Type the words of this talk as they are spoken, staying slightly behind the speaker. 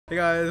Hey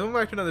guys, welcome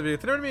back to another video.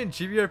 Today we're gonna be in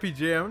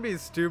GVRPJ. I'm gonna be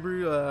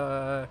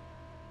Stuber.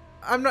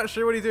 I'm not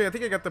sure what he's doing. I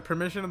think I got the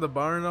permission of the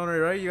barn owner,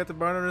 right? You got the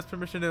barn owner's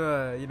permission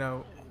to, you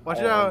know, watch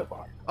it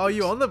out. Oh,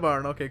 you own the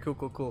barn. Okay,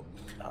 cool.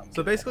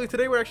 So basically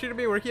today we're actually gonna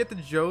be working at the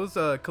Joe's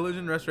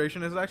collision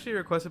restoration. It's actually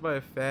requested by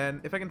a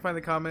fan. If I can find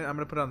the comment, I'm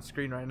gonna put it on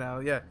screen right now.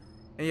 Yeah,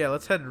 and yeah,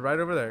 let's head right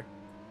over there.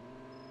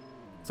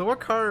 So what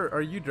car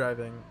are you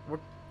driving? What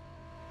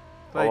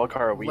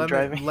car are we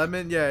driving?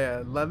 Lemon,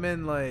 yeah,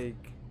 lemon,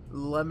 like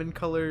lemon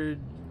colored.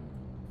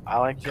 I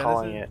like Genesis?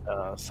 Calling it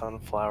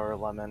sunflower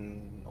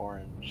lemon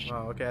orange.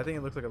 Oh, okay. I think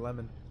it looks like a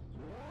lemon.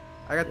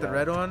 I got the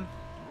red one.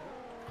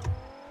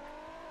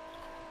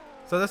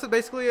 So this is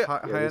basically a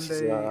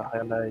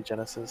Hyundai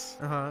Genesis.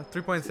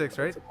 3.6,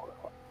 right?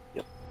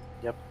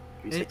 Yep.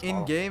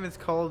 In game, it's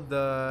called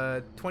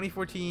the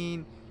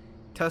 2014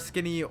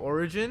 Tuscany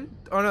Origin.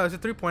 Oh no, it's a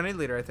 3.8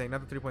 liter, I think,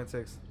 not the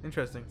 3.6.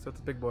 Interesting. So it's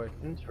a big boy.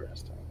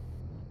 Interesting.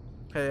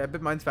 Hey, I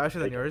bet mine's faster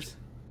than yours.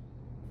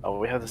 Oh,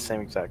 we have the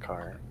same exact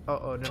car.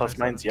 Oh, no. Plus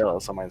mine's yellow,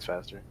 so mine's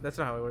faster. That's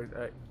not how it works.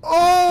 All right.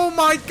 Oh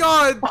my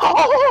god!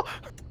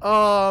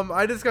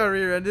 I just got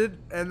rear-ended,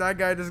 and that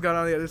guy just got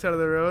on the other side of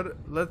the road.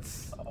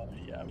 Let's.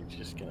 Yeah, I'm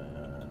just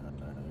gonna.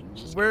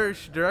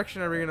 Which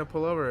direction are we gonna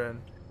pull over in?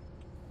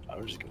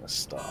 I'm just gonna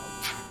stop.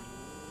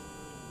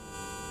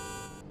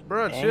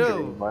 Bro,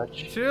 chill.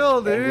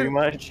 Chill, dude. Angry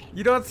much?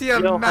 You don't see a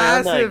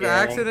massive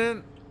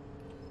accident?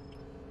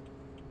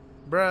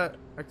 Bruh,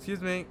 excuse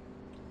me.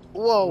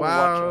 Whoa!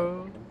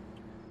 Wow.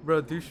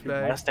 Bro,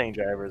 douchebag. Mustang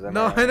drivers.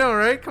 No, I know,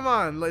 right? Come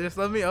on, just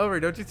let me over.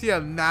 Don't you see a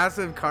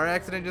massive car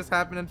accident just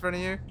happened in front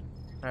of you?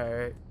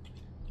 Alright.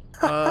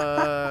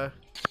 I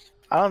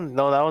don't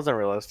know. That wasn't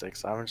realistic,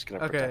 so I'm just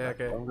gonna pretend.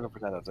 Okay. I'm gonna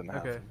pretend that didn't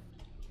happen.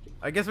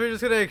 I guess we're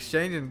just gonna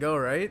exchange and go,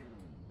 right?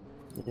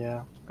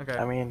 Yeah. Okay.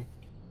 I mean,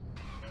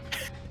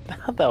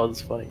 that was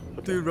funny.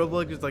 Dude,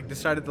 Roblox just like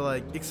decided to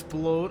like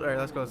explode. Alright,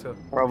 let's go.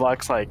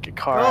 Roblox like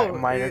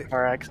minor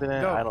car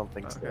accident? I don't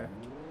think so. Okay.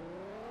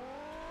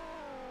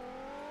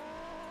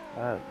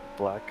 That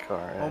black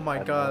car. Oh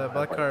my god, that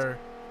black car.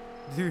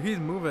 Dude, he's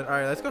moving.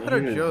 Alright, let's go hit our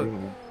Joe's.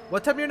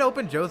 What time are you gonna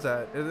open Joe's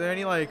at? Is there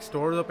any like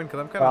stores open? Cause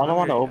I'm kind of. I don't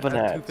want to open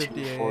at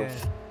 2:50 a.m.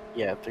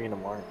 Yeah, 3 in the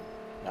morning.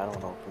 I don't want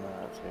to open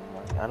that at 3 in the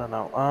morning. I don't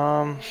know.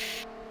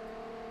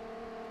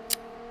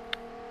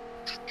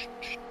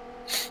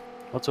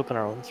 Let's open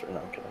our own store. No,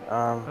 I'm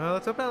kidding.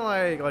 Let's open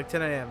at like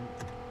 10 a.m.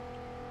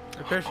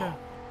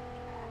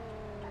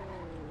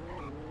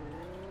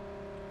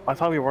 I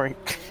thought we weren't.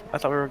 I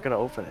thought we were gonna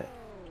open it.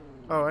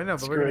 Oh, I know,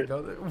 but we're gonna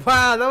go there.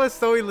 Wow, that was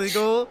so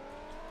illegal.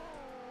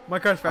 My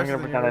car's faster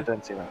than yours. I'm gonna pretend I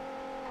didn't see that.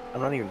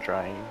 I'm not even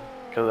trying,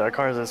 because our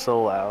cars are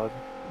so loud.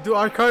 Dude,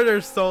 our cars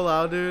are so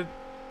loud, dude.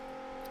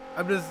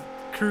 I'm just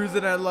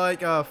cruising at like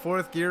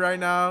 4th gear right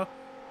now.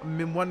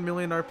 1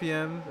 million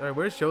RPM. Alright,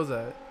 where's shows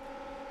at?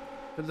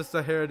 There's just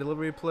a hair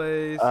delivery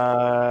place.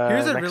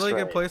 Here's a really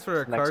good place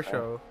for a car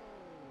show.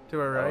 To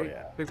our right.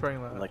 Yeah. Big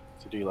parking lot. Like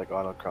to do like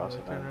autocross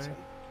events and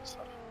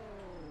stuff.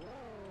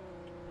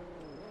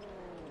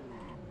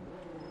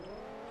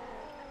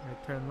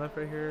 Right, turn left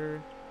right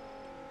here.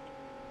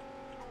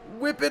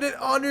 Whipping it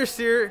on your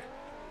steer.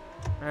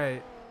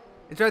 Alright.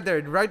 It's right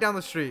there, right down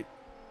the street.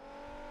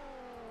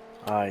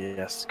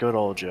 Yes, good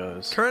old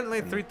Joe's.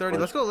 Currently 3:30.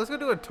 Let's go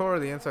do a tour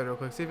of the inside real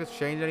quick. See if it's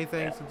changed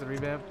anything since the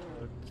revamp.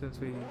 Since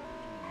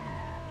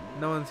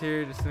no one's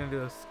here, just gonna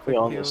do a quick. We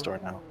own the store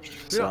now.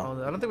 We don't own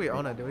it. I don't think we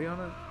own it. Do we own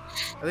it?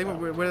 I think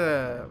we're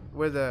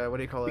the what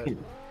do you call it?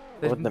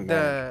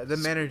 The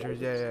managers.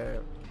 Yeah.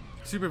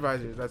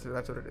 Supervisors. That's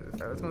what it is.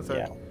 That's what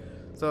it.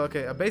 So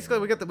okay, basically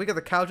we got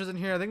the couches in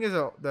here. I think there's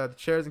the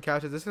chairs and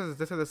couches. This is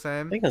the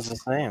same. I think it's the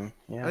same.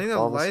 Yeah. I think the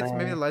lights.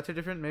 Maybe the lights are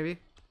different. Maybe.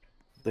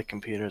 The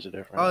computers are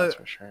different. That's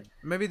for sure.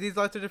 Maybe these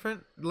lights are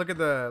different. Look at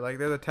they're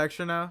the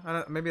texture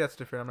now. Maybe that's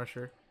different. I'm not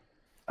sure.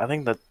 I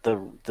think that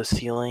the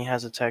ceiling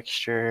has a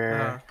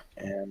texture,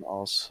 and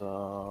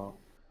also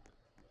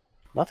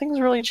nothing's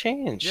really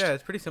changed. Yeah,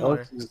 it's pretty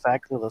similar. It's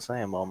exactly the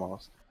same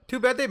almost. Too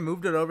bad they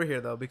moved it over here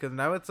though, because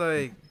now it's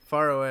like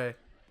far away.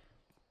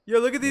 Yo,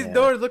 look at these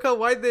doors. Look how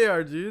wide they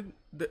are, dude.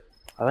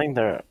 I think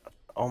they're.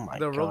 Oh my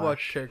god. The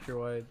Roblox character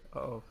wide.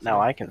 Uh-oh. Now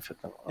I can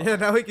fit them. Yeah,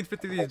 now we can fit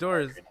through these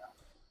doors.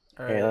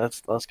 Okay,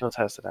 let's go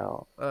test it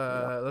out.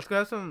 Let's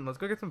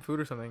go get some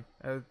food or something.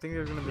 I think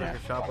there's gonna be like a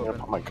shop open. I'm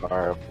gonna put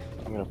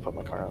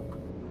my car up.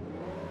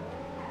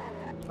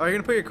 Oh, you're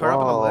gonna put your car up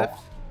on the lift?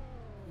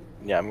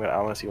 Yeah,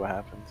 I wanna see what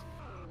happens.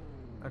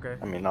 Okay.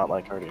 I mean, not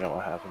like I already know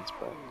what happens,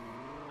 but.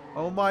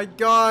 Oh my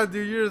god,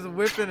 dude, you're just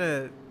whipping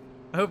it.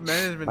 I hope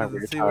management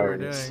doesn't see what we're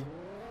doing.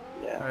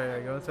 Yeah.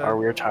 Alright, go inside. Our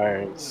rear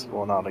tires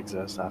will not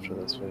exist after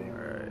this video.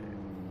 Alright.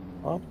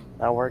 Well,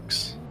 that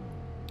works.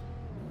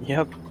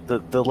 Yep,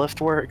 the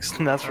lift works,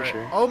 that's for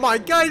sure. Oh my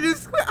god,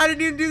 I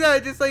didn't even do that. I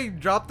just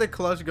like dropped the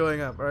clutch going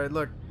up. Alright,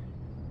 look.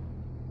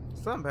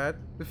 It's not bad.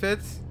 It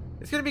fits.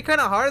 It's gonna be kind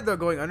of hard though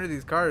going under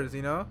these cars,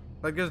 you know?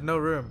 Like there's no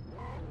room.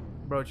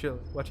 Bro, chill.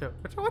 Watch out.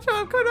 Watch out.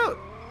 I'm coming out.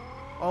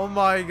 Oh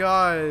my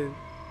god.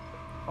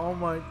 Oh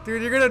my.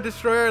 Dude, you're gonna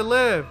destroy our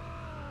lift.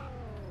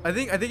 I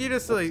think you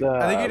just like It's,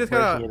 I think you just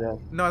got breaking it a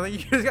in. no. I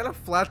think you just got a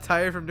flat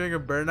tire from doing a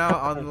burnout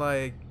on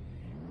like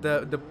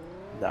the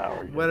Nah,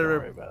 we're good. Don't whatever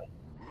worry about it.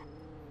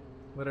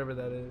 whatever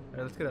that is.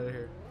 Alright, let's get out of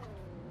here.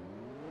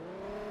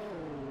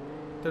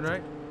 Turn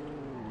right.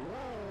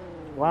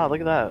 Wow, look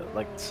at that!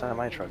 Like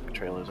semi truck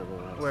trailers over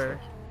there. Where?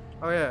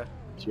 Oh yeah.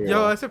 Here.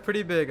 Yo, that's a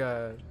pretty big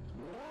area.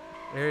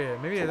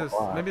 Maybe It's a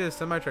lot. maybe there's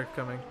semi truck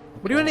coming.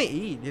 What do you want to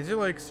eat? Is it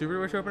like Super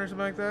Wish open or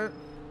something like that?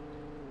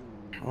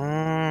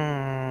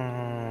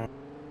 I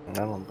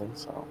don't think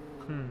so.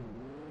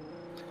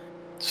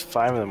 It's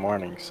 5 in the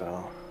morning,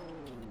 so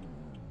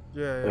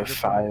Yeah. we have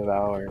 5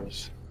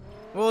 hours.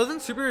 Well,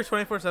 isn't Super Wish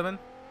 24/7?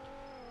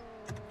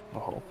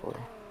 Well, hopefully.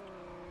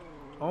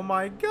 Oh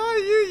my God!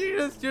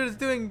 You're just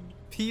doing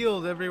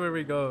peels everywhere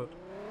we go.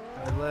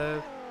 I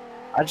left.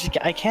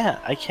 I can't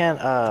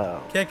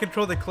Can't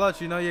control the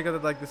clutch, you know. You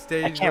got like the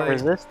stage. I can't like,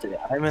 resist it.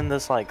 I'm in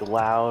this like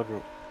loud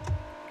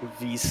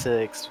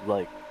V6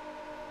 like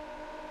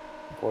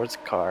sports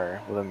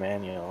car with a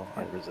manual.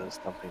 I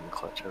resist dumping the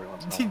clutch every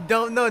once in a while.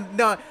 Don't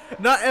no,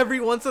 not every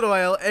once in a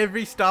while.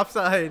 Every stop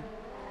sign.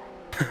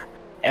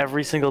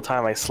 Every single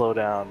time I slow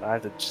down, I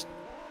have to just.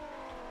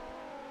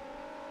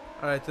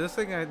 All right, so this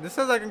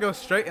says I can go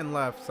straight and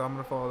left, so I'm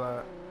gonna follow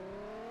that.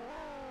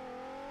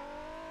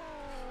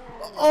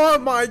 Oh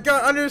my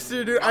God,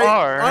 understeer, dude!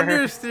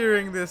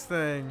 Understeering this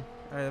thing.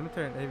 All right, let me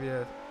turn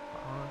ABS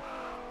on.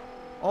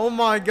 Oh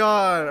my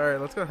God! All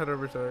right, let's go head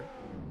over to it.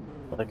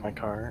 Like my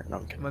car? No,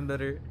 I'm kidding. Mine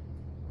better.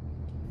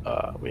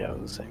 We have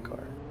the same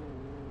car,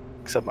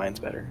 except mine's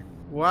better.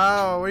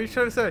 Wow, what are you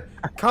trying to say?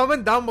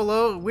 Comment down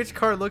below which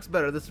car looks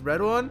better, this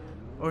red one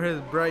or his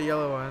bright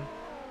yellow one.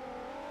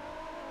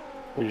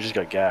 Well, you just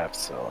got gaps,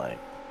 so like.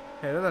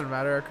 Hey, that doesn't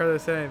matter. Our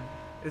car's the same.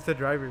 It's the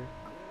driver.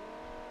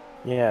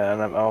 Yeah,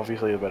 and I'm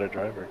obviously a better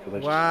driver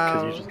because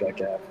you just got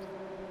gapped.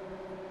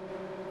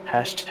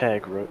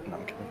 Hashtag wrote. No,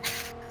 I'm kidding.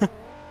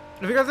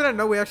 If you guys didn't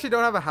know, we actually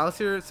don't have a house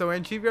here. So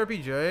in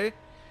GVRPJ,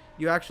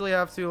 you actually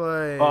have to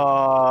like.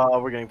 Oh,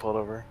 we're getting pulled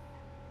over.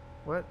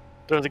 What?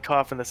 There's a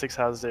cop in the 6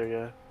 houses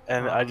area,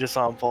 and I just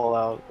saw him pull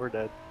out. We're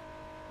dead.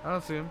 I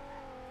don't see him.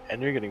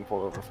 And you're getting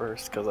pulled over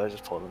first because I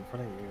just pulled in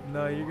front of you.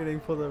 No, you're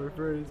getting pulled over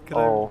first.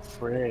 Oh,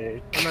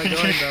 frick. I'm not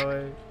going that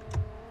way.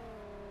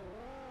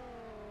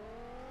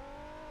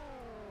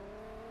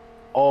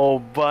 Oh,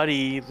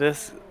 buddy,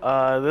 this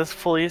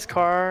police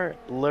car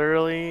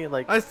literally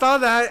like. I saw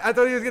that. I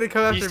thought he was gonna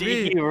come after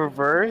me. He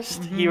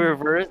reversed. He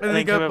reversed and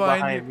then came up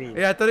behind me.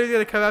 Yeah, I thought he was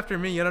gonna come after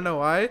me. You don't know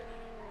why?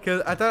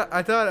 Cause I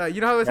thought you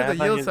know how it said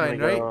the yield sign,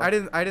 right? I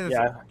didn't.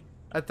 Yeah.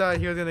 I thought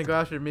he was gonna go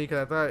after me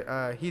because I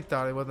thought he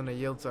thought it wasn't a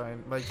yield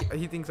sign. Like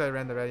he thinks I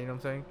ran the red. You know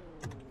what I'm saying?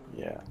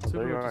 Yeah.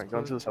 There you are. Go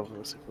into this house with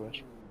a Super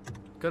Wish.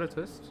 Go to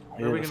twist.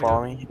 He didn't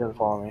follow me. He didn't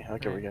follow me.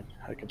 Okay, we're good.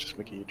 I can just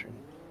make a U-turn.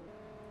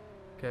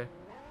 Okay.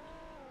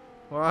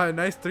 Wow,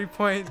 nice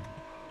 3-point.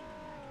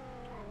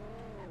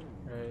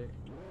 Alright.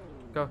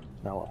 Go.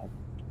 Now what?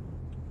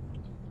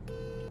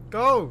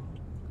 Go!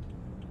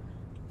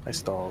 I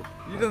stalled.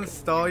 You didn't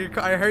stall.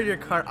 I heard your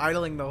car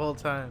idling the whole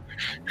time.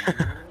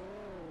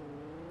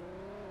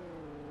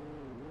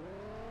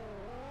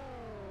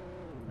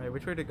 Alright,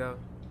 which way to go?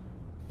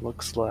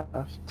 Looks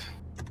left.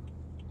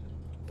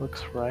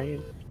 Looks right.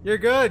 You're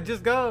good.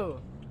 Just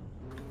go.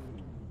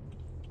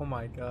 Oh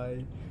my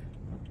God.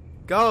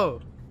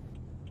 Go!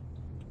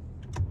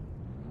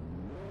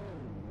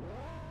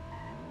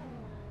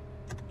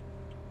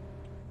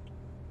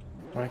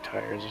 My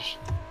tires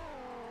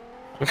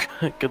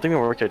are good thing we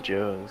work at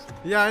Joe's.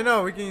 Yeah, I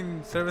know. We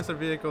can service our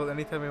vehicle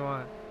anytime we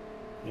want.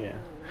 Yeah.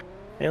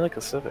 Hey, like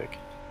a Civic.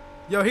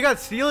 Yo, he got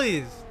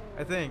Steelies,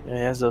 I think. Yeah,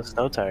 he has those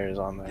snow tires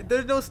on there.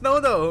 There's no snow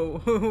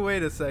though.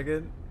 Wait a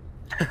second.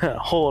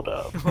 Hold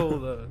up.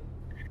 Hold up.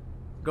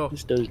 Go.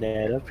 This doesn't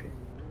add up here.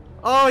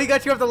 Oh, he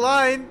got you off the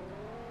line.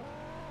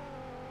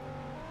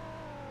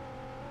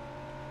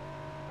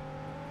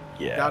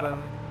 Yeah. Got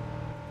him.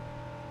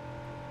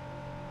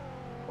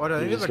 What? I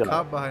think there's a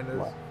cop behind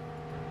us.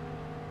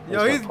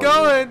 Yo, he's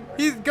going!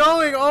 He's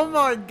going! Oh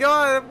my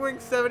God! I'm going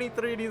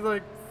 73 and he's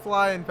like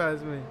flying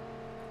past me.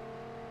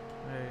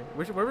 Hey,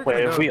 where we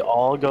Wait, go? if we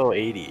all go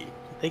 80,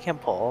 they can't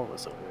pull all of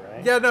us over,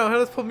 right? Yeah, no,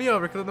 let's pull me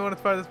over because I'm the one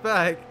that's part of this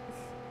back.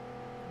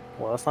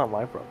 Well, that's not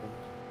my problem.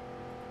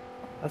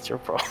 That's your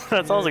problem.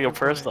 That sounds like a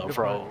personal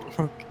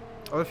problem.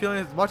 Oh, the feeling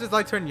is, watch this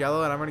light turn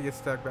yellow and I'm gonna get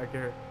stuck back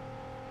here.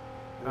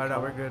 Oh no,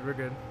 we're good, we're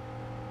good.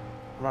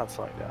 I'm not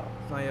slowing down.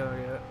 It's not yellow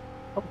yet.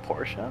 A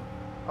Porsche?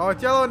 Oh,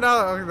 it's yellow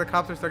now. Oh, the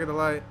cops are stuck at the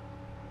light.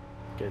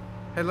 Good.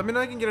 Hey, let me know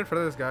if I can get in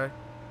front of this guy.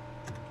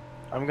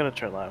 I'm gonna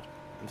turn left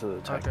into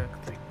the tech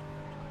thing.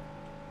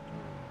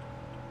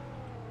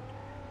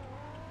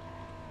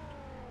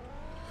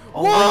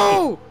 Oh,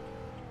 whoa!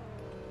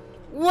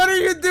 What are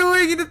you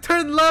doing? You need to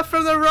turn left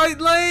from the right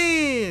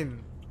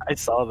lane. I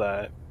saw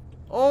that.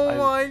 Oh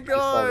my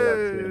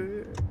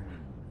God!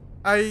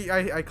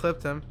 I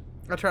clipped him.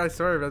 I tried to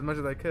swerve as much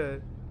as I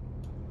could.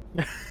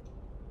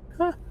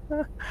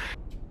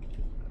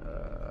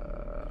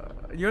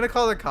 You wanna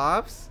call the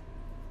cops?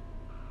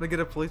 To get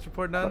a police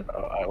report done?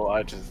 Well,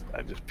 I just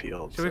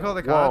peeled. Should we call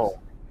the cops?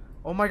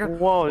 Oh my god.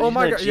 Whoa, Oh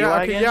my god. Yeah,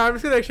 okay, G-Wagon? yeah, I'm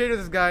just gonna exchange with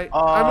this guy.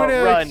 I'm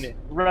gonna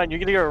run. You're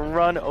gonna get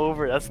run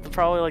over. That's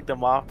probably like the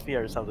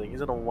mafia or something.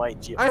 He's in a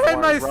white Jeep. I had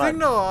my run.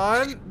 signal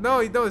on.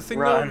 No,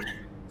 signal. Run.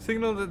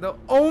 Signal.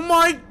 Oh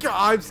my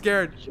god, I'm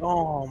scared.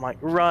 Oh my,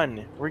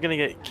 run. We're gonna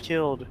get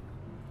killed.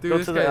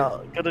 Dude,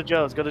 Go to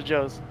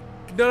Joe's.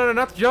 No,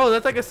 not Joe.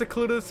 That's like a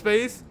secluded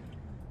space.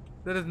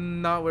 That is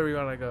not where we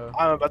want to go.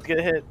 I'm about to get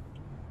hit.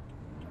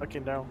 Okay,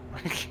 no.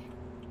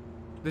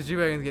 The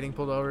G-Wagon's getting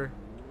pulled over.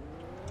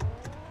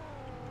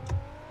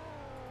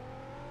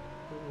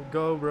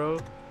 Go, bro.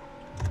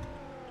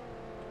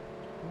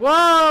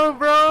 Whoa,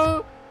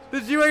 bro!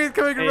 The G-Wagon's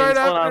coming right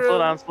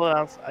after Slow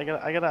down.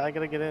 I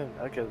gotta get in.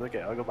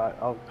 Okay, I'll go back.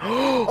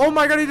 Oh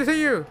my god, he just hit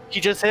you!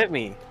 He just hit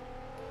me.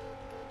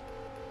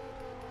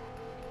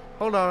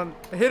 Hold on.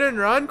 Hit and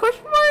run?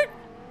 Question mark?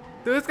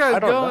 Dude, this guy's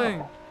going.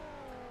 Know.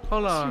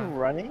 Hold on. Is he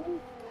running?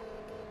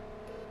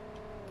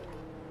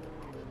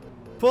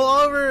 Pull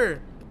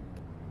over!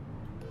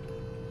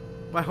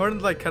 My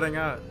horn's like cutting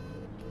out.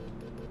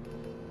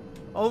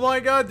 Oh my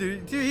god,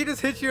 dude. Dude, he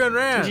just hit you and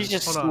ran. Did he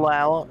just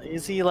slow?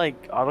 Is he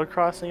like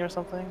autocrossing or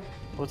something?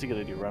 What's he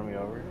gonna do? Run me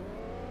over?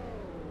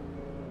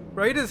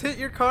 Bro, he just hit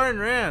your car and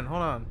ran.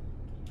 Hold on.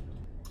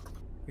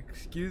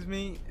 Excuse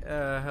me?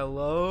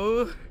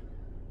 Hello?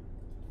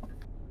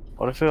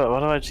 What if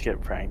I just get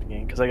pranked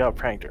again? Because I got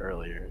pranked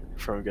earlier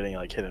from getting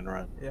like hit and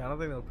run. Yeah, I don't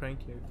think they'll prank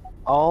you.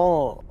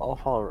 I'll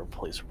follow a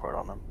police report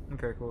on them.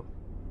 Okay, cool.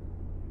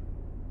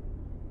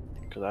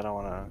 Because I don't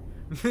wanna.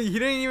 You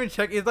didn't even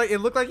check. It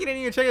looked like you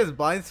didn't even check his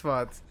blind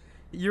spots.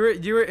 You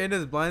were in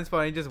his blind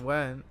spot and he just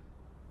went.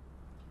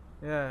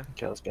 Yeah.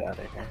 Okay, let's get out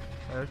of here.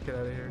 Alright, let's get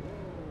out of here.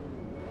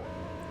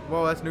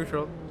 Whoa, that's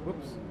neutral.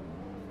 Whoops.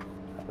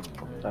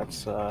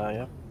 That's yeah.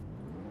 Alright,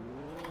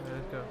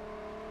 let's go.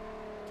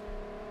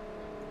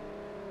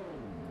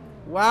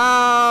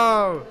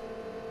 Wow,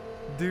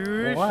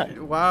 douche. What?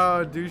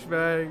 Wow,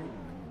 douchebag.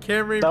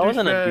 Camry. That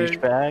wasn't a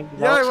douchebag.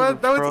 Yeah,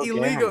 that was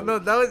illegal. No,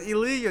 that was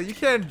illegal. You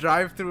can't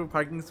drive through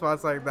parking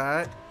spots like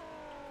that.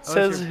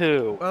 Says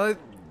who? Well,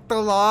 the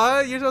law.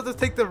 You're supposed to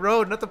take the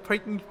road, not the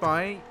parking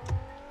spot.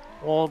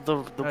 Well,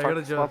 the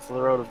parking spots on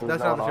the road. If there's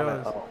That's no not one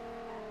on Joe's. it. Oh.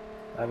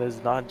 That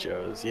is not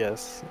Joe's.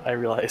 Yes, I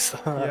realize.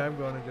 Yeah, I'm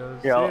going to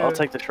Joe's. Yeah, I'll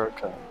take the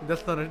shortcut.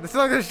 That's not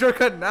a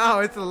shortcut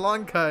now. It's a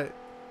long cut.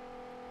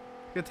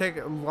 It's gonna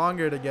take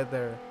longer to get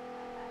there.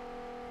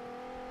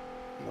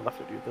 I'll have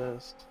to do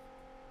this.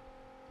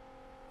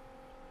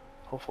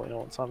 Hopefully no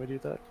one saw me do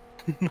that.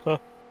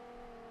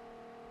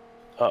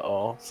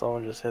 Uh-oh,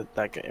 someone just hit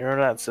that guy.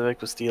 Remember that Civic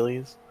with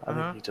Steelies? I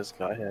think he just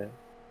got hit.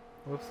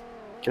 Whoops.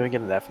 Can we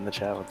get an F in the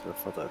chat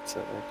for that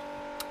Civic?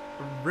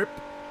 Rip.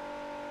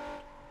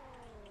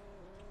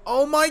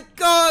 Oh my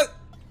god!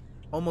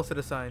 Almost hit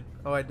a sign.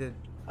 Oh, I did.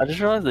 I just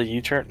realized the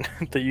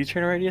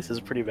U-turn radius is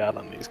pretty bad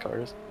on these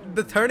cars.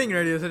 The turning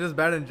radius is just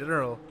bad in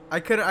general. I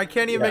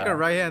can't even make a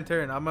right-hand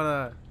turn. I'm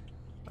gonna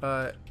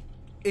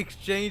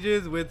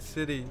exchanges with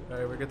city.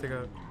 Alright, we're good to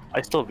go.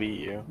 I still beat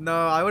you.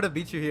 No, I would have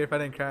beat you here if I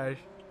didn't crash.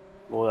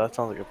 Well, that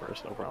sounds like a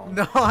personal problem.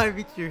 No, I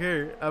beat you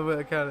here. I would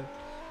have counted.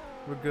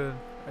 We're good.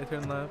 I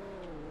turn left.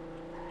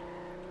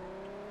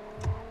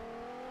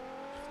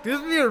 This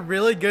would be a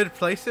really good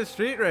place to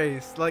street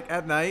race, like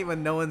at night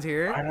when no one's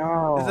here. I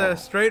know. It's a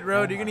straight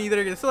road. You can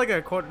either it's like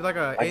a quarter, like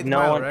a eighth no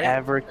mile, one right?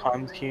 ever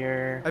comes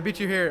here. I beat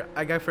you here.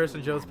 I got first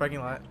in Joe's parking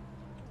lot.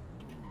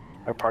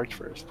 I parked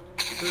first.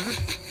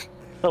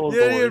 You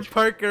didn't even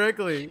park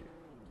correctly.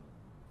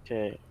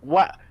 Okay.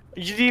 What?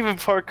 You didn't even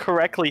park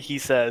correctly, he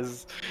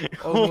says.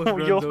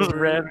 Almost You almost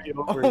ran me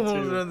over.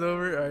 Almost runs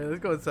over. Alright,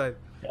 let's go inside.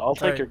 Yeah, I'll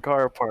take your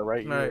car apart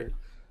right here.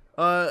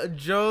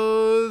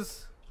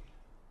 Joe's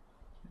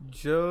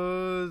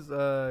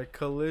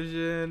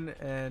collision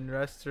and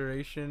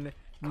restoration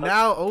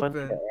now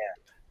open.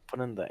 Put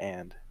in the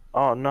and.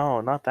 Oh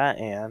no, not that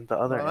and. The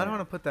other. I don't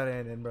want to put that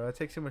in, bro. It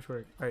takes too much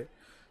work. Alright.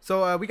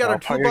 So we got our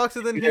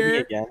toolboxes in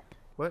here.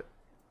 What?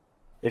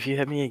 If you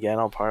hit me again,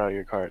 I'll part out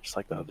your car just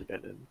like the other guy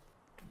did.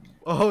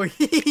 Oh, I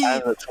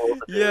have a tool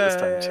to do this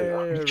time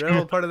too. Yeah.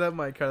 Rebel part of that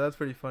my car. That's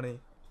pretty funny.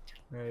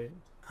 Right.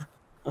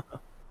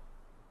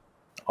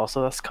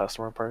 Also, that's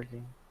customer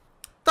parking.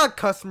 Not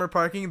customer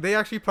parking. They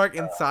actually park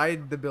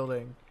inside the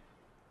building.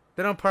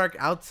 They don't park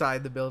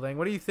outside the building.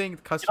 What do you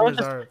think customers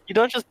are? You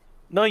don't just.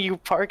 No, you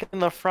park in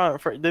the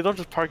front. They don't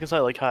just park inside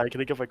like, hi, can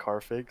I get my car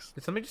fixed?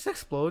 Did something just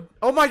explode?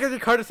 Oh my god, your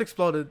car just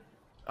exploded.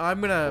 I'm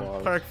gonna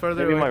park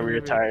further away. Maybe my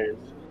rear tires.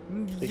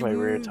 I think my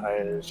rear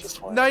tire is just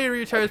fine. Not your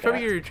rear tire, it's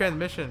probably your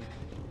transmission.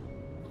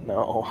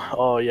 No.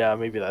 Oh yeah,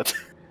 maybe that's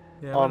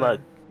yeah, all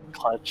that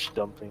clutch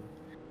dumping.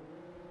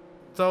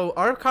 So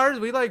our cars,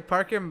 we like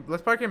park him.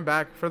 Let's park him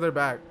back, further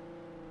back,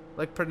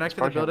 like next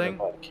to the building.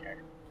 Oh,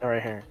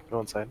 right here. Go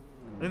inside.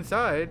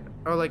 Inside?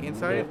 Oh, like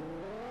inside?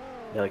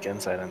 Yeah, like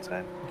inside.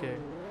 Okay.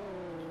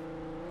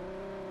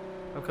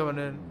 I'm coming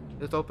in.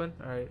 It's open.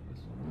 All right.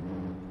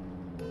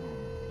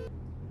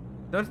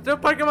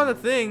 Don't park him on the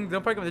thing.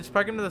 Don't park him. Just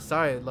park him to the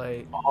side,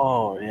 like.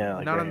 Oh yeah.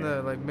 Like not right in here.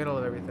 the like middle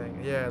of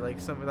everything. Yeah,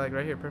 like something like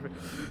right here. Perfect.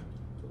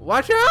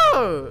 Watch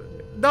out!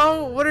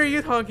 No, what are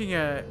you honking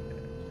at?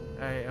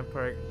 Alright, I'm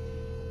parked.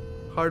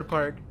 Hard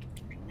park.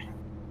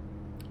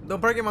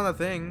 Don't park him on the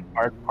thing.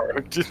 Hard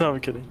parked. No, I'm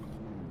kidding.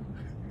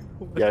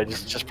 Yeah,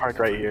 just park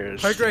right here.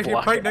 Park right here.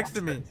 Block Park it. next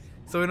to me,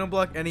 so we don't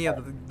block any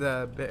of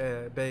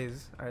the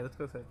bays. All right, let's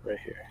go inside. Right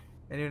here.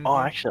 Anyone Oh,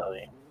 here?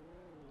 actually,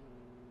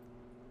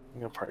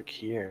 I'm gonna park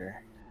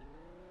here.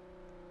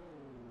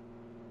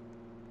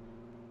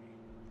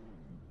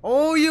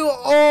 Oh, you!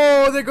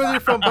 Oh, there goes your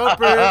front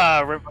bumper.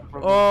 Right.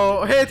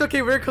 Oh, hey, it's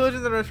okay. We're a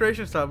collision and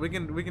restoration stop. We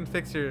can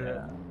fix your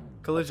Yeah.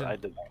 collision. I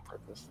did that on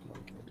purpose.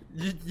 Okay.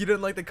 You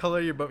didn't like the color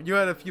of your bumper. You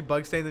had a few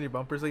bug stains on your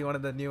bumper, so you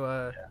wanted the new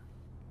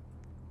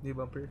new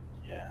bumper.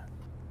 Yeah.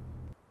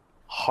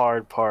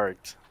 Hard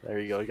parked. There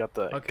you go. You got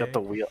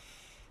the wheel.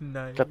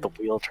 Nice. Got the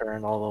wheel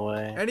turn all the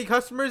way. Any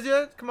customers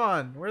yet? Come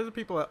on. Where's the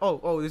people at?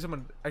 Oh, there's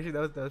someone. Actually,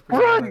 that was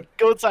pretty Run! bad.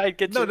 Go inside.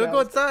 Get No, your don't go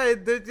house.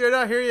 inside. They're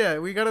not here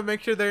yet. We gotta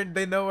make sure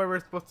they know where we're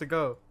supposed to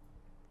go.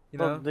 You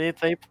know. Well,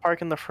 they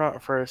park in the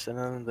front first, and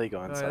then they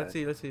go inside.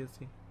 Alright, let's see.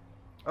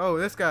 Oh,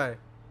 this guy.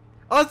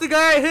 Oh, it's the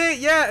guy I hit.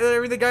 Yeah, I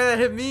mean the guy that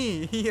hit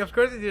me. Of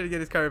course he's here to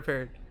get his car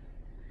repaired.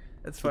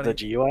 That's funny. The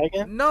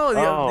G-Wagon? No, the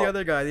Oh.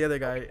 other guy.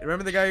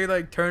 Remember the guy who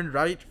like turned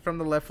right from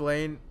the left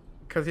lane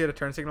because he had a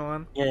turn signal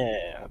on?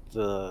 Yeah,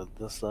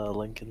 this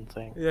Lincoln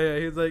thing. Yeah.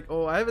 He was like,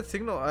 "Oh, I have a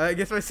signal. I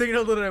guess my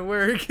signal didn't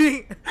work."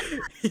 He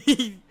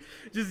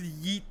just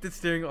yeet the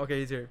steering.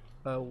 Okay, he's here.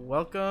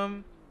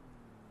 Welcome.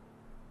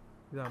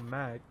 He's on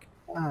Mac.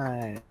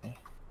 Hi.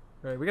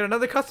 Alright, we got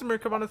another customer.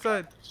 Come on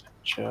inside.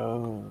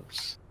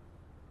 Joe's.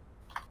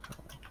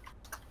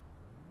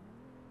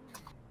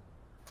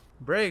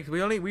 Brakes.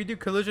 We do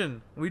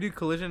collision. We do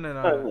collision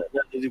and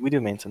We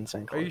do maintenance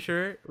and Are you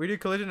sure? We do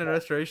collision and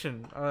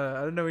restoration. I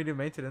don't know we do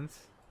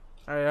maintenance.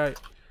 Alright.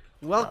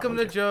 Welcome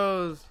to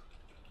Joe's.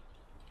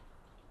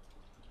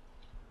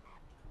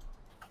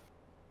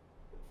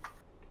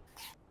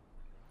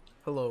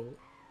 Hello.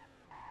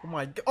 Oh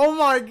my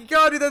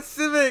god, dude, that's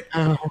Civic!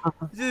 He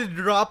just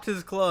dropped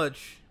his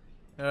clutch.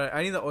 Alright,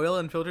 I need the oil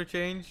and filter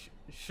change.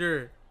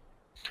 Sure.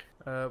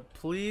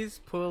 Please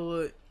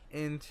pull it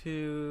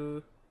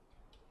into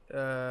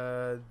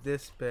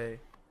this bay.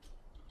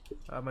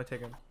 I'm gonna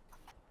take him.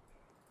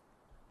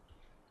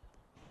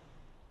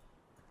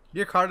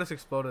 Your car just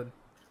exploded.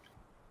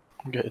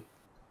 Good.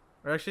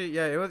 Or actually,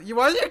 yeah, it was.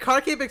 Why does your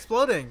car keep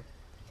exploding?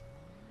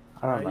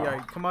 I don't know.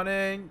 Yeah, come on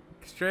in.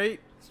 Straight.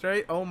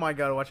 Oh my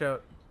god, watch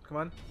out. Come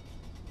on.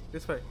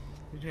 This way.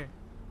 In here.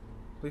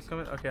 Please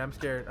come in. Okay, I'm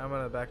scared. I'm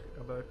gonna back.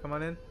 Come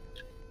on in.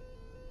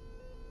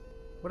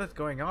 What is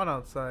going on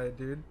outside,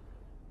 dude?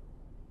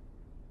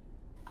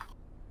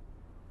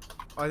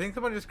 Oh, I think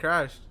someone just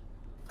crashed.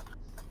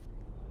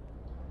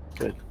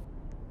 Good.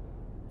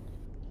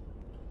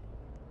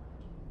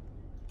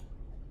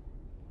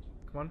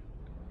 Come on.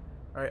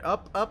 Alright,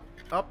 up.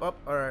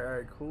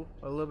 Alright, cool.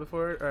 A little bit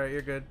forward. Alright,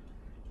 you're good.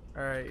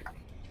 Alright.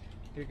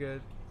 You're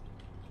good.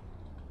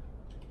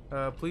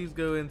 Please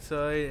go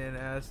inside and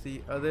ask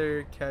the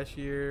other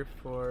cashier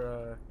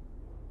for,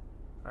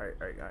 Alright,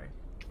 guy.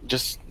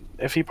 Just,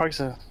 if he parks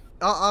a...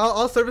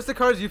 I'll service the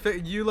cars,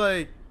 you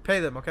like,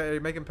 pay them, okay?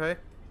 You make him pay?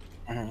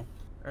 Mm-hmm.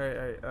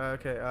 Alright,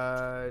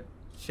 okay,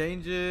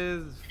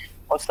 changes...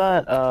 What's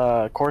that,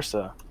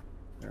 Corsa?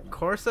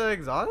 Corsa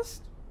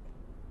exhaust?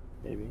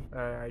 Maybe.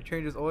 Alright,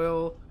 changes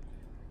oil.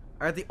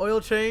 Alright, the oil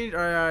change.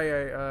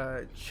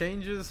 Alright,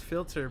 changes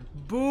filter.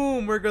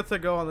 Boom, we're good to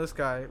go on this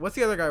guy. What's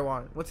the other guy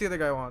want?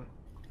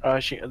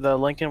 The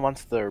Lincoln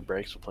wants their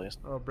brakes replaced.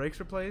 Oh,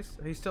 brakes replaced?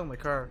 He's still in the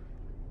car.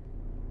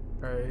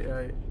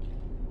 Alright.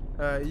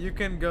 You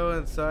can go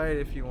inside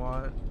if you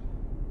want.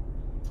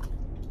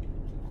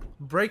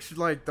 Brakes,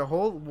 like the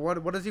whole.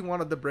 What does he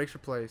want of the brakes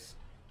replaced?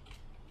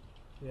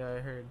 Yeah, I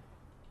heard.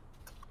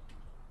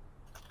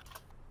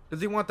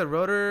 Does he want the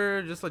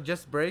rotor,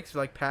 just brakes,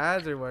 like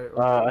pads, or what?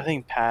 I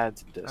think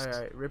pads and discs.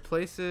 Alright,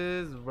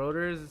 replaces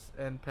rotors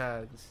and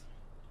pads.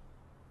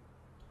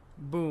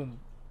 Boom.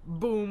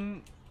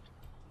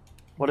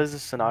 What is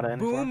this Sonata in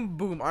for?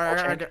 Boom.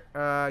 Alright,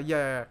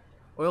 yeah.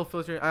 Oil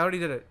filter. I already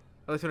did it.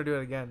 I just want to do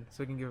it again,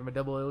 so we can give him a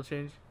double oil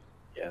change.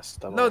 Yes,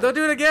 double. No, don't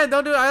do it again.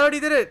 Don't do it. I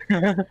already did it.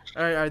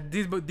 Alright,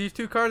 these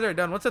two cars are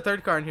done. What's the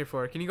third car in here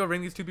for? Can you go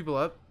ring these two people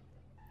up?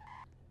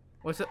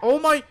 What's it? Oh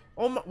my!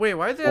 Wait,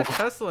 why is there a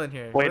Tesla in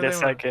here? Wait a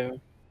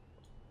second.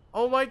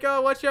 Oh my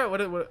god, watch out.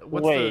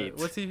 Wait.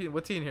 What's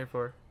he in here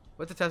for?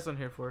 What's the Tesla in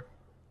here for?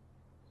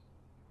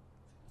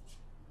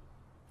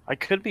 I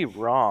could be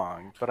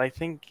wrong, but I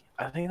think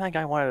that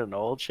guy wanted an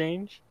oil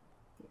change.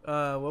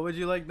 What would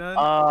you like done?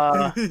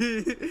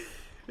 Wait.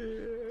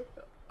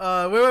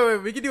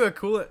 We can do a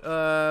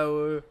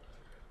coolant.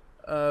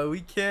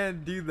 We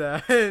can't do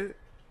that.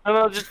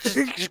 No,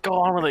 just go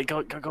on with it. Go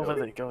with it.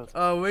 Go with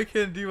it. We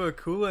can do a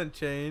coolant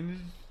change.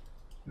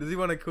 Does he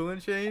want a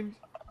coolant change?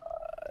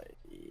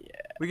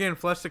 Yeah. We can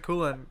flush the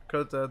coolant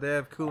because they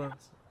have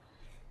coolants.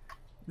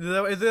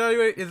 Is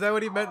that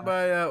what he meant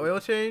by oil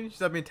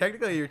change? I mean,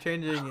 technically, you're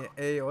changing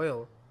a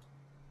oil.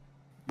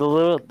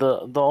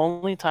 The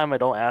only time I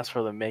don't ask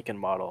for the make and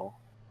model,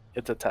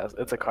 it's a test.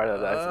 It's a car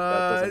that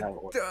doesn't have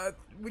oil.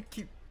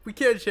 We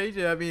can't change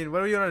it. I mean,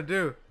 what do you want to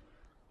do?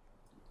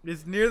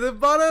 It's near the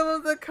bottom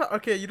of the car.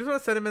 Okay, you just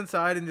want to send him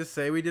inside and just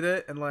say we did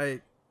it and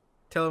like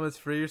tell him it's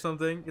free or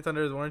something. It's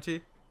under his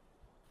warranty.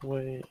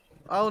 Wait.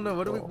 I don't know.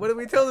 What do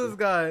we tell this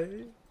guy?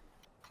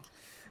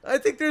 I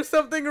think there's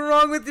something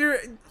wrong with your.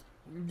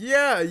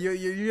 Yeah,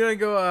 you're gonna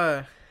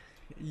go.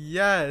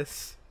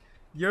 Yes,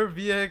 your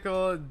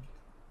vehicle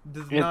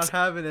does not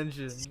have an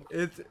engine.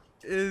 It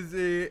is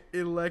a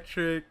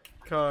electric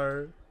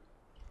car.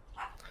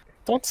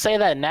 Don't say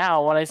that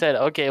now when I said,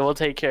 okay, we'll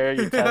take care of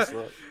your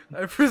Tesla.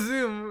 I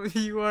presume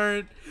you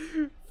aren't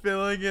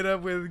filling it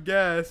up with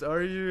gas,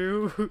 are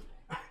you?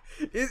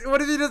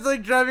 What if you're just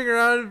like driving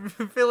around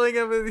filling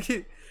up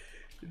with...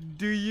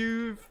 Do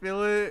you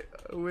fill it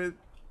with...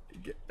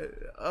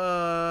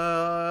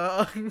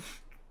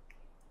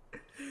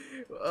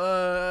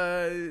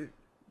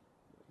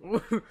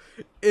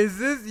 Is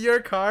this your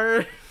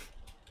car?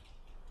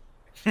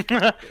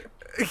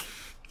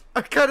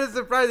 I'm kind of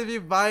surprised if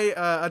you buy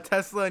a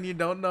Tesla and you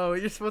don't know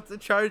you're supposed to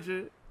charge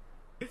it.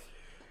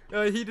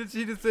 He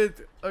just said,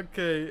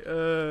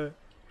 okay,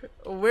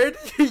 where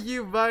did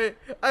you buy it?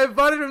 I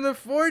bought it from the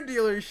Ford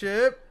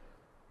dealership.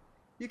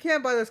 You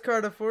can't buy this car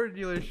at a Ford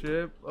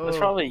dealership. Oh. It's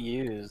probably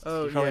used.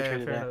 Oh, yeah, fair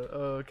enough.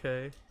 Oh,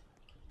 okay.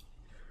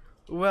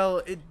 Well,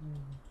 it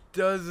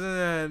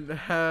doesn't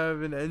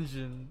have an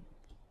engine.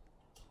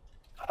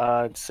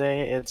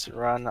 Say it's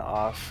run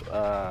off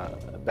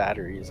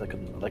batteries, like a.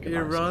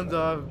 It runs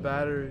off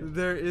batteries.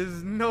 There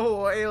is no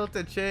oil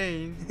to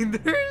change. There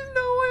is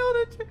no oil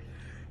to change.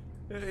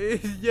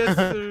 Yes,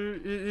 sir.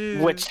 It is.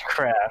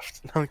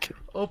 Witchcraft. Okay.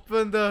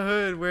 Open the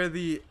hood where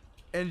the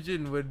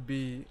engine would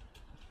be.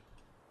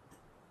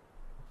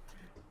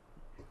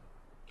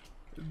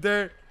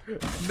 There,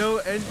 no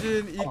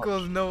engine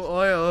equals no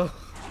oil.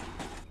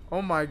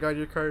 Oh my God,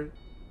 your car.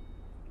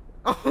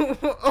 Oh,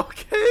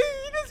 okay.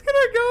 You just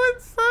gonna go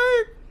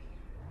inside.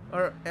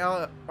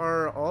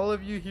 Are all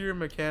of you here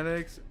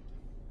mechanics?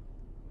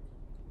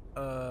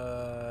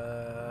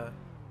 Alright,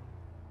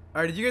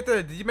 did you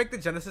make the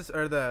Genesis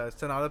or the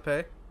Sonata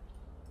pay?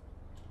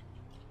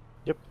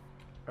 Yep.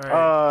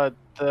 Alright.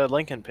 The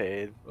Lincoln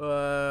paid.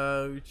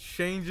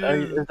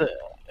 Changes.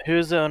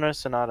 Who's the owner of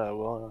Sonata?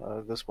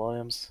 Well, this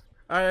Williams.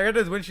 Alright, I got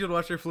this windshield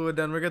washer fluid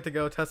done. We're good to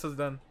go. Tesla's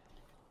done.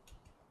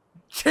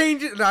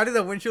 Change it. No, I did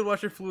the windshield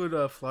washer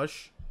fluid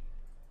flush.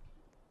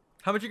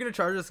 How much are you gonna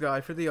charge this guy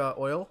for the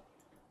oil?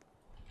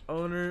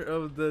 Owner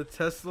of the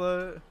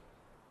Tesla.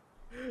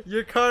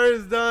 Your car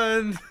is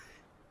done.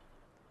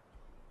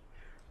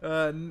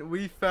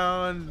 We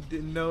found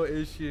no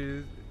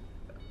issues.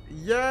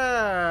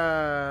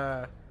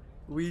 Yeah,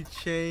 we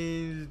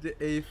changed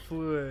a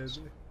fluid.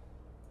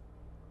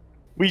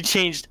 We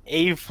changed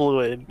a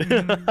fluid.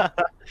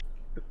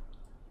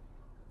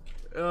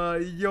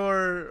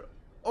 Your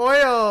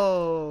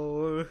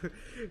oil.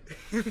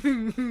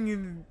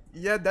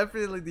 Yeah,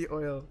 definitely the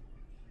oil.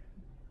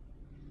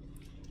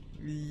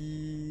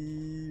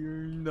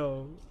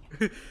 No.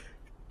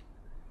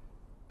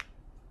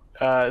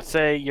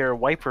 Say your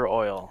wiper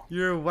oil.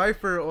 Your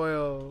wiper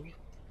oil.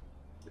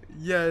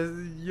 Yes,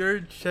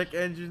 your check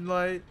engine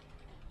light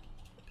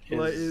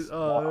is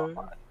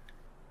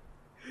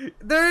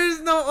There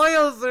is no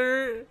oil,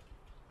 sir.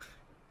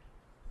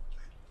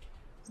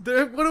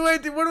 What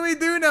do we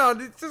do now?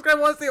 This guy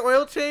wants the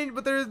oil change,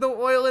 but there is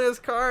no oil in his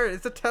car.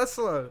 It's a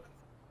Tesla.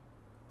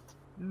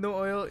 No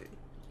oil.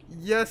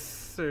 Yes,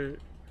 sir.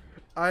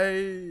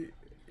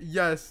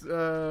 Yes,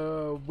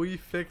 we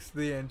fixed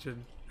the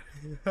engine.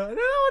 I don't know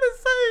what to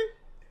say.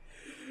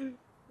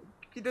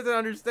 He doesn't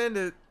understand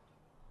it.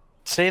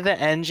 Say the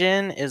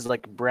engine is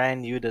like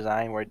brand new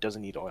design where it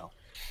doesn't need oil.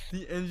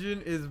 The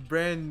engine is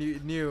brand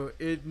new.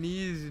 It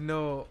needs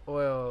no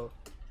oil.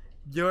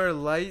 Your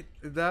light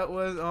that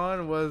was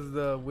on was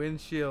the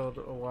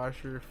windshield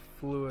washer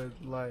fluid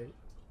light.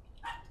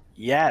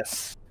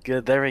 Yes.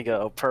 Good. There we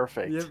go.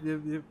 Perfect.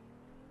 Yep.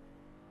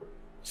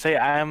 Say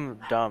I'm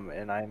dumb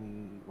and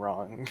I'm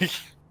wrong.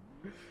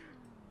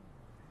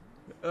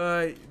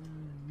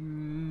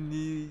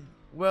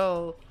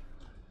 Well,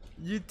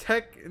 you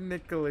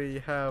technically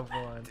have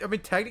one. I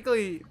mean,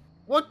 technically,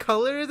 what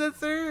color is it,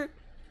 sir?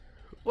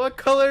 What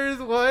color is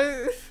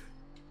what?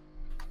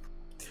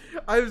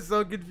 I'm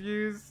so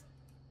confused.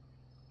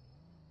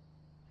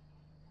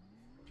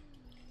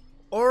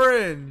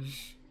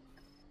 Orange.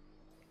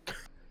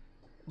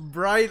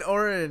 Bright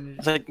orange.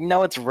 It's like,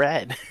 no, it's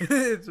red.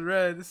 It's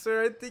red.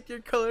 Sir, I think you're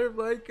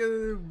colorblind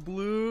because it's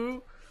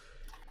blue.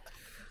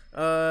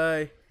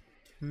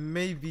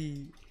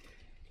 Maybe.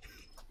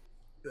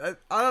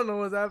 I don't know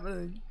what's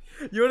happening.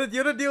 You wanna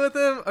deal with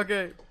him?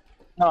 Okay.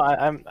 No,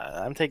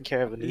 I'm taking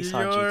care of a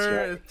Nissan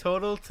GTR. Your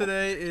total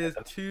today is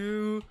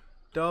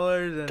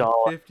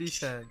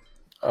 $2.50.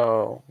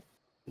 Oh,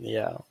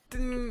 yeah.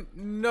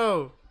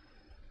 No,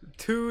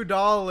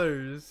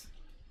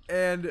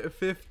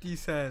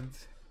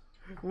 $2.50.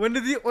 When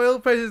did the oil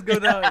prices go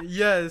down?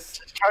 Yes.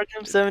 Charge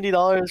him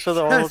 $70 for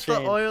the oil change.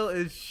 The oil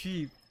is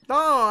cheap.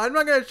 No, I'm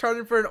not gonna charge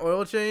him for an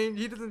oil change.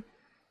 He doesn't.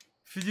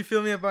 Did you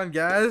fill me up on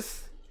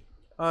gas?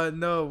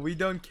 No, we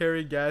don't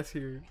carry gas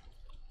here.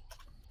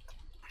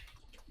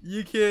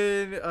 You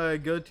can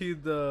go to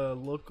the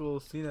local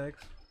CNX.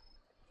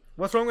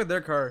 What's wrong with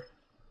their car?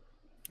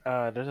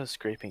 There's a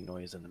scraping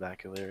noise in the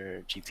back of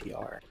their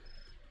GTR.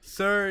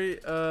 Sorry,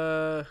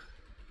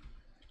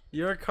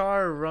 your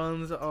car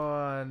runs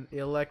on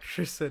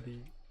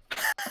electricity.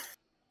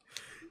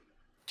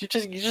 You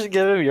just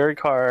give him your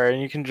car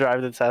and you can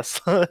drive the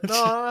Tesla.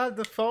 No, I don't have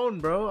the phone,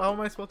 bro. How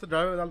am I supposed to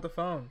drive it without the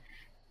phone?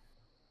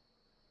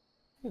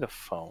 Need a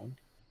phone.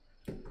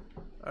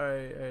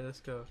 Alright,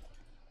 let's go.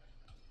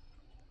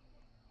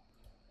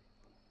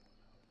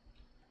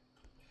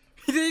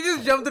 Did he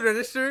just jump the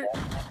register?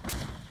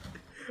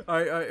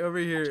 Alright, over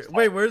here.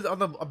 Wait, where's on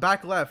the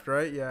back left,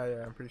 right? Yeah,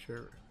 I'm pretty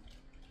sure.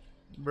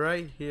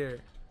 Right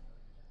here.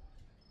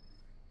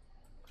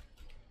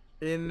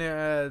 In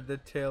the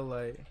tail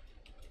light.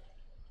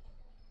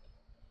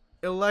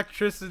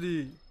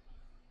 Electricity.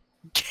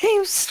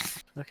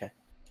 James. Okay.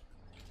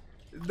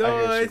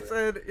 No, I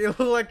said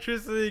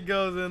electricity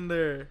goes in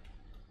there.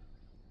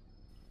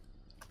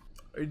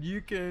 And you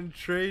can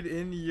trade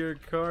in your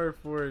car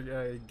for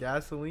a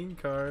gasoline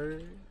car.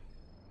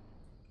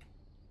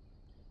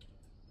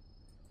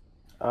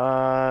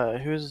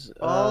 Who's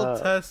All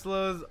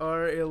Teslas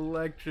are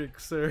electric,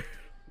 sir.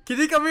 Can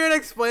you come here and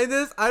explain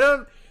this? I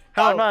don't.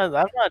 I'm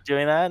not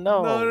doing that.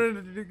 No.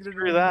 No.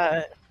 Screw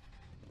that.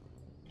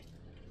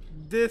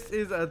 This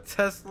is a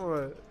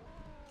Tesla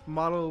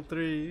Model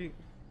 3.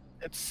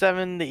 It's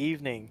 7 in the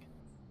evening.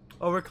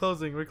 Oh, we're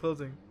closing.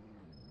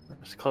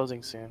 It's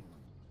closing soon.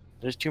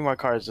 There's 2 more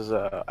cars. There's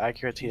a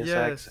Acura TSX.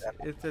 Yes,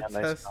 and it's a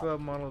Tesla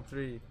Model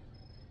 3.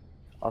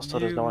 Also,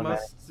 there's no one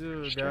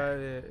there. Got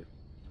it.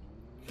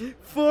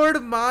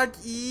 Ford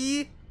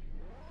Mach-E.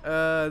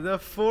 The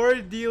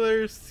Ford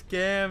dealer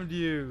scammed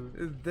you.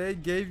 They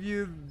gave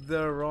you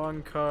the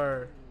wrong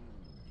car.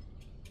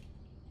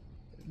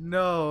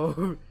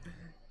 No.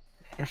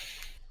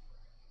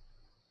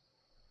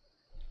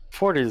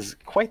 Ford is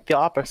quite the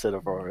opposite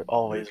of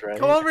always, right?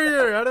 Come over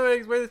here. How do I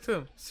explain this to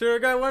him? Sir, I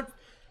got one.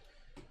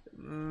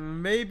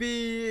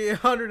 Maybe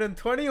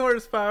 120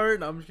 horsepower.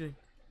 No, I'm just kidding.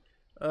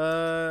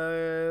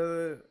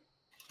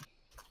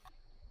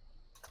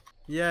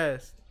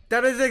 Yes.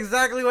 That is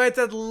exactly why it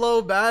said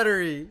low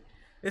battery.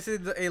 This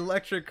is an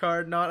electric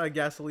car, not a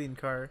gasoline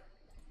car.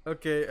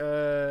 Okay,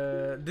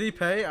 did he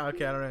pay?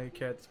 Okay, I don't really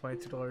care. It's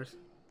 $22.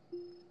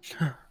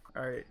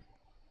 Alright.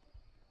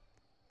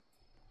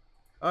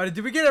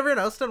 Did we get everyone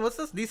else done? What's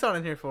this Nissan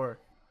in here for?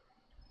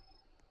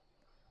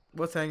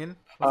 What's hanging?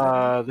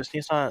 This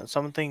Nissan,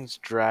 something's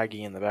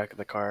draggy in the back of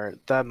the car.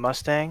 That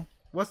Mustang?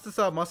 What's this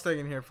Mustang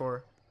in here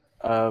for?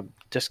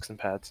 Discs and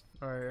pads.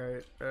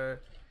 Alright.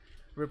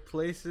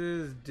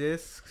 Replaces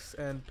discs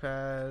and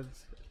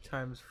pads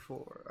times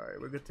 4.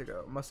 Alright, we're good to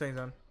go. Mustang's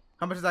on.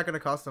 How much is that gonna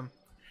cost them?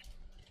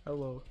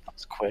 Hello.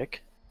 That's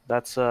quick.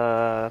 That's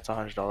a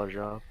 $100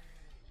 job.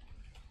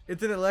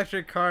 It's an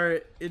electric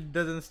car. It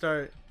doesn't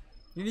start.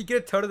 You need to get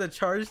it towed to the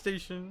charge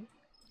station.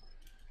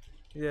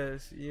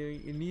 Yes,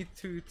 you need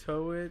to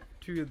tow it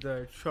to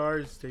the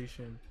charge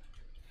station.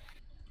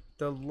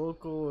 The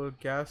local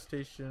gas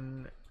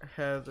station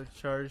has a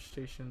charge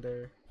station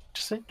there.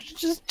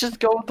 Just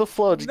go with the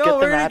flow. Just no,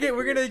 get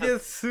we're gonna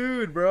get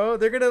sued, bro.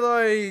 They're gonna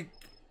like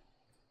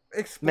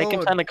explode. Make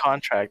him sign a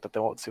contract that they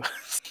won't sue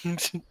us.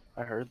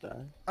 I heard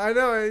that. I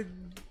know.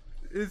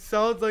 It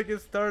sounds like it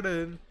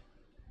started.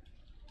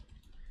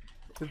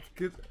 It's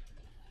good.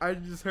 I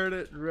just heard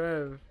it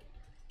rev.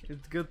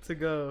 It's good to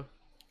go.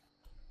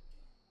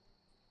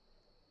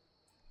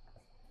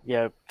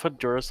 Yeah, put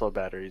Duracell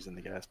batteries in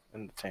the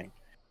tank.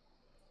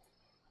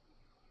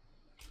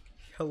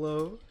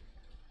 Hello?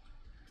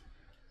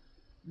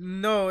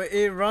 No,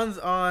 it runs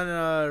on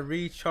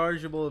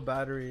rechargeable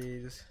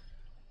batteries.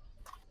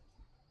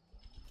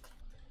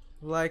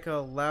 Like a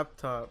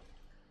laptop.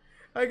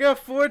 I got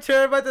 4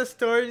 terabytes of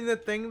storage in the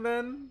thing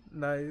then?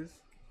 Nice.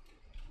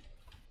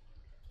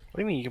 What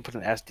do you mean you can put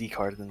an SD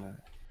card in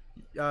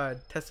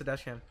that? Test the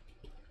dash cam.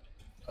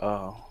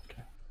 Oh,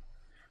 okay.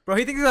 Bro,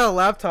 he thinks it's a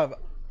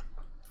laptop.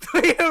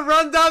 It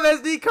runs off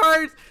SD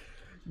cards?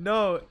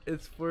 No,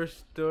 it's for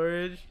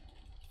storage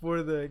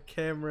for the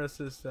camera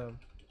system.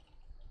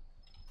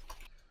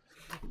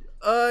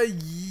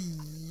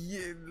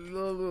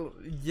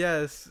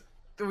 Yes.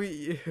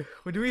 We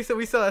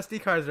sell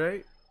SD cards,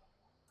 right?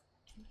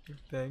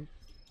 Thanks.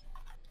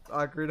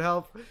 Awkward.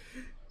 Help.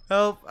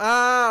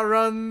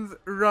 Runs.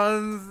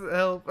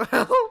 Help.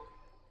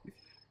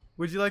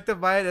 Would you like to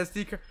buy an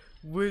SD card?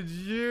 Would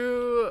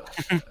you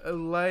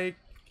like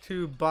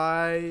to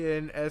buy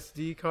an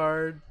SD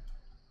card?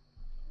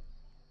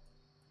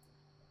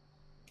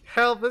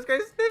 Help, this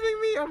guy's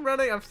sniffing me. I'm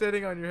running. I'm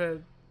sitting on your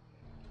head.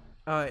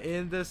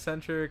 In the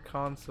center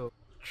console.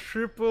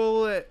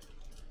 AAA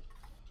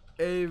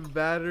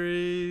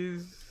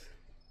batteries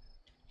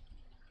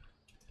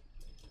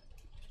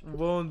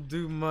won't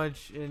do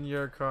much in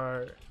your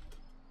car.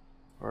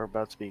 We're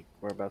about to be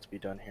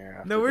done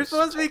here. No, we're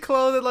supposed to be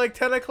closed at like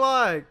 10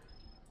 o'clock.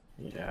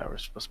 Yeah, we're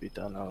supposed to be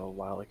done a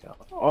while ago.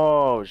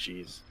 Oh,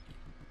 jeez.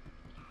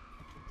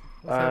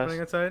 What's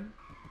happening outside?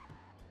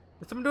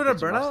 Is someone doing a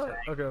It's a burnout? Mustang.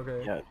 Okay,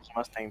 okay. Yeah, it's a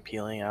Mustang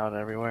peeling out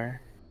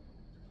everywhere.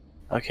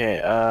 Okay,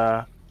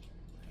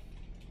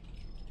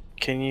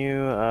 can you,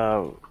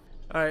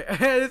 Alright,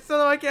 it's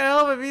so I can't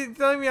help it. He's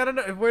telling me I don't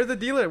know. Where's the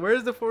dealer?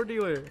 Where's the Ford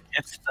dealer?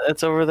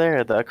 it's over there,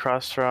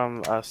 across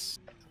from us,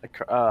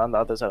 on the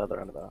other side of the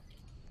roundabout.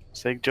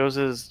 It's like Joe's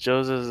is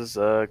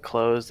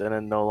closed and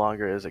it no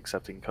longer is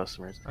accepting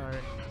customers. Alright.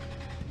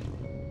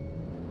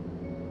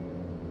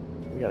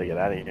 We gotta get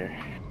out of here.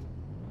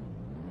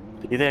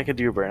 Do you think I could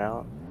do a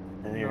burnout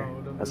in here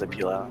No, as I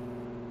peel out?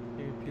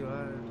 You peel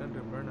out. Don't do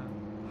a burnout.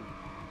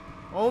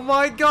 Oh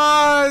my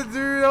god,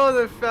 dude. That was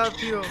a fat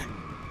peel.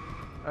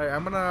 Alright,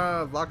 I'm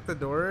gonna lock the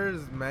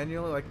doors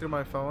manually, like through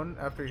my phone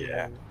after he.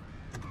 Yeah.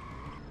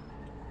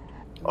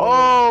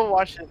 Oh,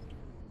 watch it.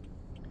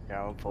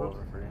 Yeah, I'll pull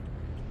over for you.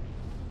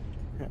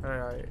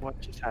 Alright. What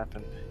just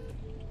happened?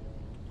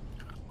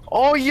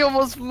 Oh, you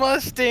almost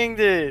Mustanged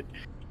it!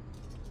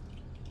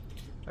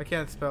 I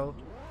can't spell.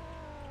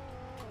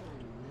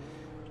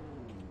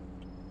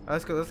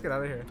 Let's go. Let's get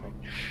out of here.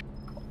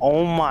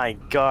 Oh my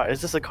god,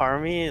 is this a car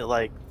meet?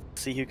 Like,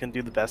 see who can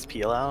do the best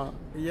peel out?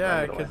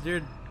 Yeah, because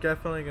you're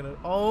definitely gonna.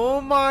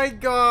 Oh my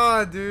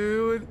god,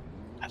 dude.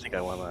 I think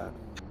I won that.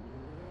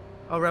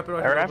 Oh, rapid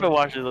wash. Our rapid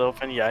wash is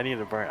open. Yeah, I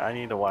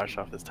need to wash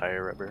off this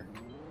tire rubber.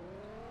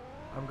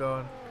 I'm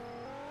going.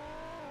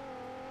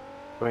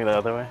 Going the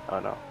other way? Oh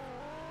no.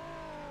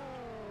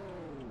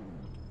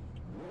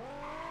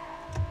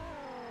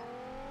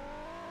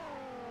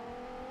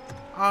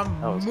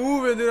 I'm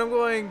moving, dude. I'm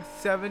going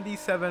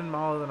 77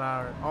 miles an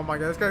hour. Oh my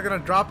god, this guy's gonna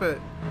drop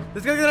it.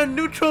 This guy's gonna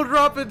neutral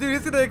drop it, dude.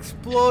 He's gonna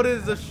explode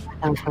his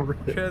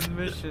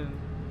transmission.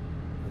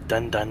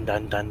 Dun dun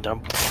dun dun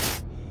dun.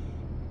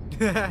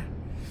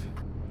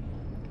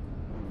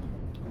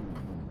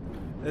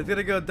 It's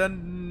gonna go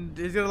done.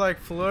 He's gonna like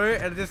floor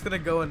it, and it's just gonna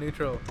go in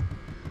neutral.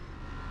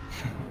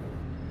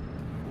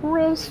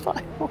 Rose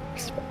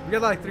fireworks. We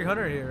got like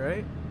 300 here,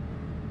 right?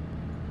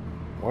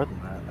 More than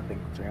that, I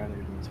think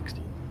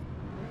 360.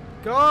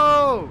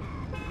 Go!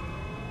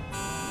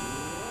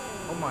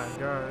 Oh my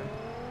god.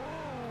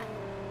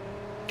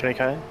 Can I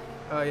cut it?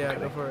 Oh yeah,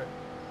 go for it.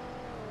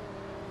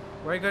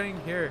 Why are you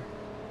cutting here?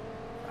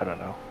 I don't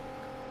know.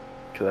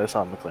 Cause I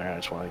saw McLaren, I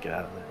just want to get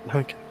out of there.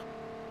 Okay.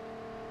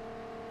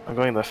 I'm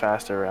going the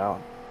faster route.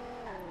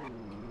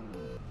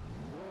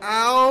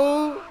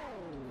 Ow!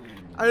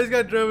 I just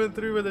got driven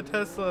through with a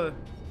Tesla.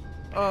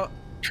 Oh.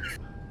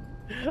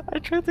 I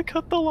tried to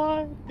cut the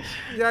line.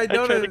 Yeah, I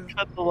noticed. I tried to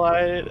cut the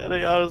line, and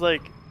I was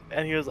like,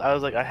 I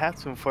was like, I have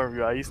to inform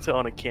you, I used to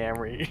own a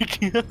Camry.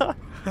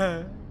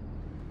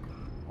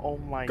 Oh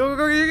my.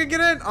 Go, you can get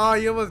in. Oh,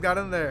 you almost got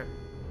in there.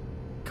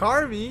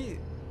 Car meet.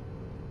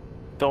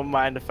 Don't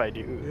mind if I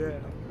do.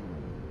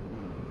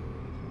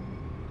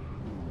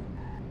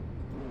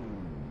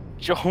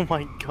 Yeah. Oh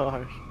my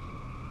gosh.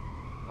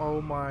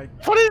 Oh my.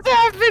 What is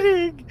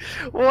happening?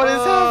 What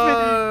is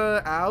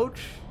happening?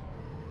 Ouch.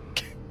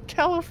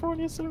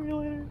 California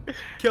Simulator.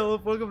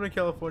 Welcome to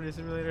California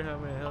Simulator. How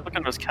may I help?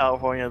 Welcome to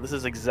California. This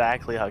is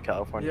exactly how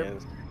California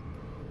is.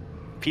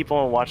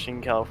 People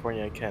watching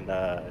California can.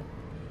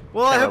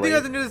 Well, I hope you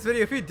guys enjoyed this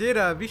video. If you did,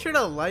 be sure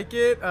to like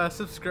it,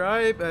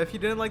 subscribe. If you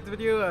didn't like the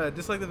video,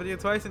 dislike the video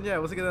twice, and yeah,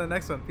 we'll see you in the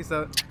next one. Peace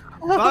out.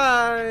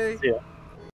 Bye. See ya.